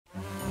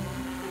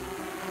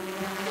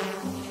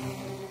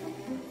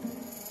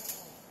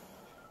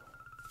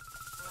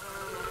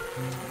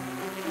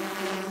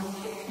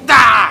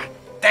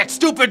That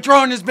stupid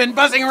drone has been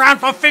buzzing around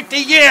for 50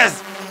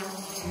 years!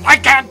 I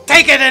can't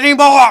take it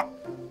anymore!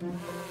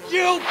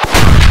 You...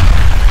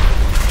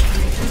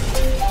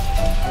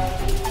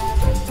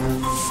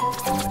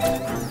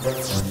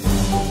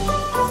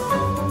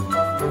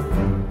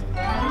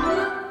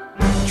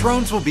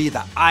 Drones will be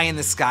the eye in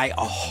the sky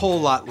a whole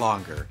lot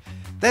longer.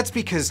 That's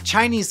because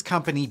Chinese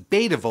company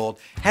Betavolt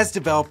has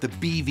developed the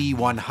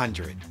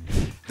BV100.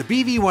 The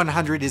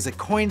BV100 is a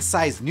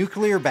coin-sized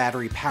nuclear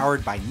battery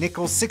powered by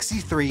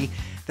nickel-63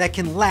 that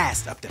can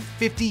last up to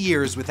 50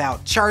 years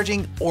without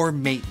charging or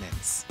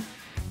maintenance.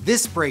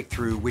 This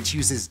breakthrough, which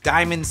uses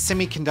diamond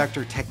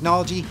semiconductor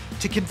technology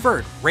to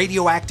convert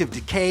radioactive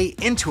decay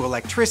into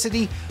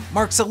electricity,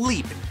 marks a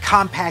leap in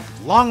compact,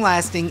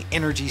 long-lasting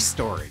energy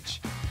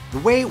storage. The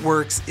way it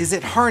works is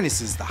it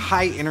harnesses the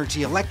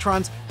high-energy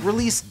electrons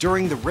released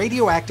during the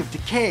radioactive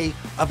decay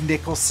of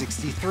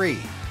nickel-63.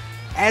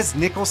 As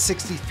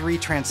nickel-63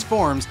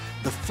 transforms,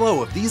 the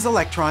flow of these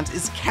electrons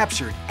is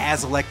captured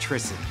as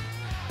electricity.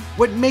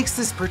 What makes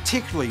this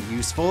particularly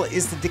useful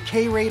is the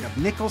decay rate of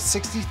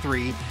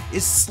nickel-63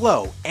 is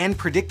slow and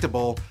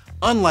predictable,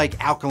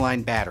 unlike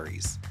alkaline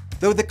batteries.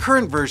 Though the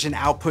current version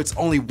outputs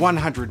only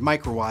 100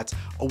 microwatts,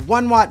 a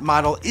 1-watt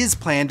model is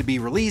planned to be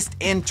released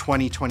in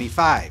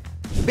 2025.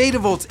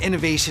 Betavolt's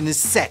innovation is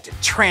set to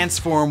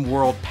transform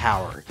world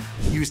power.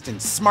 Used in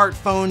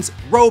smartphones,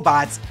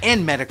 robots,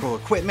 and medical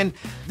equipment,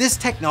 this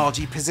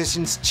technology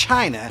positions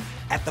China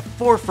at the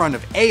forefront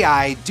of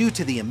AI due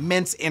to the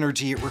immense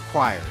energy it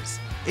requires.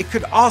 It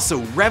could also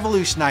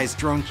revolutionize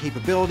drone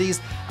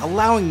capabilities,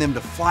 allowing them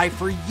to fly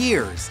for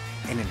years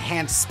and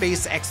enhance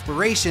space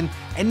exploration,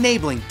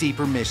 enabling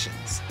deeper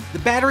missions. The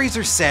batteries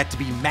are set to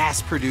be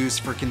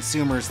mass-produced for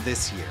consumers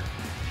this year.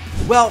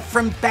 Well,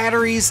 from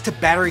batteries to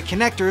battery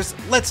connectors,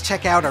 let's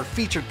check out our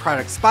featured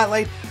product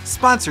spotlight,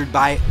 sponsored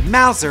by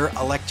Mouser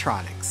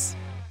Electronics.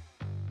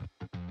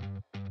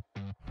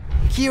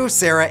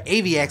 Kyocera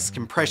AVX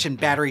compression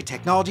battery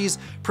technologies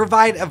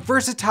provide a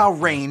versatile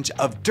range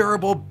of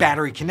durable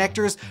battery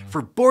connectors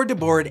for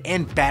board-to-board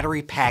and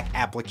battery pack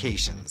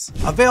applications.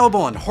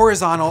 Available in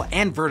horizontal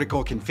and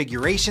vertical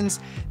configurations,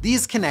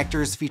 these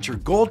connectors feature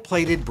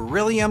gold-plated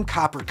beryllium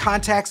copper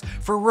contacts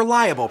for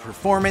reliable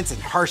performance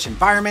in harsh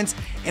environments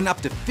and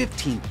up to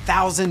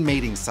 15,000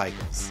 mating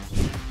cycles.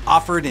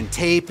 Offered in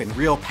tape and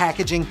reel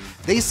packaging,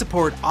 they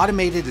support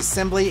automated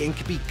assembly and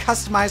can be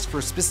customized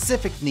for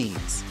specific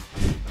needs.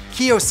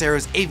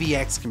 Kyocera's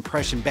AVX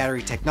compression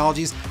battery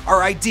technologies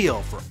are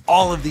ideal for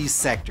all of these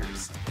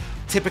sectors.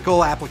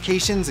 Typical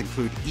applications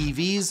include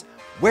EVs,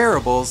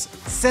 wearables,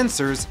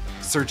 sensors,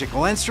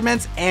 surgical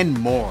instruments, and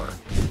more.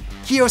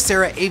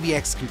 Kyocera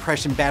AVX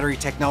compression battery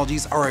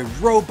technologies are a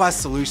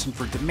robust solution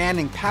for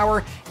demanding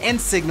power and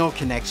signal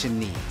connection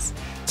needs.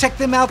 Check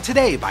them out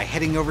today by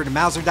heading over to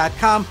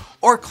Mouser.com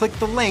or click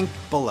the link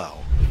below.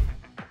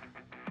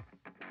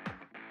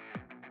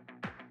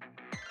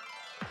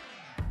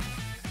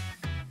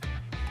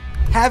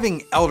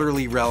 Having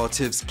elderly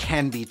relatives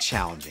can be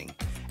challenging.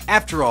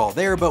 After all,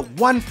 they are but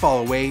one fall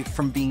away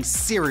from being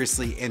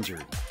seriously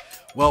injured.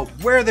 Well,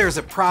 where there's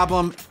a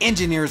problem,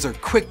 engineers are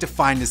quick to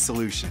find a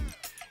solution,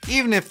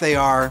 even if they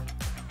are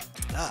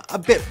a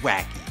bit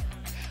wacky.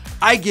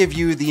 I give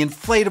you the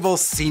inflatable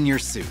senior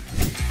suit.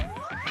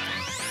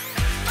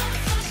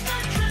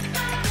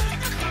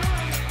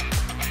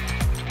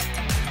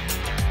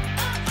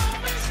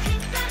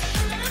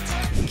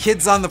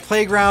 Kids on the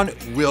playground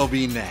will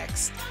be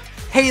next.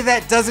 Hey,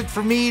 that does it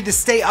for me. To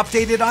stay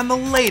updated on the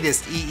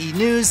latest EE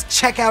news,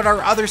 check out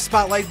our other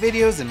Spotlight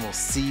videos and we'll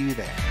see you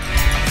there.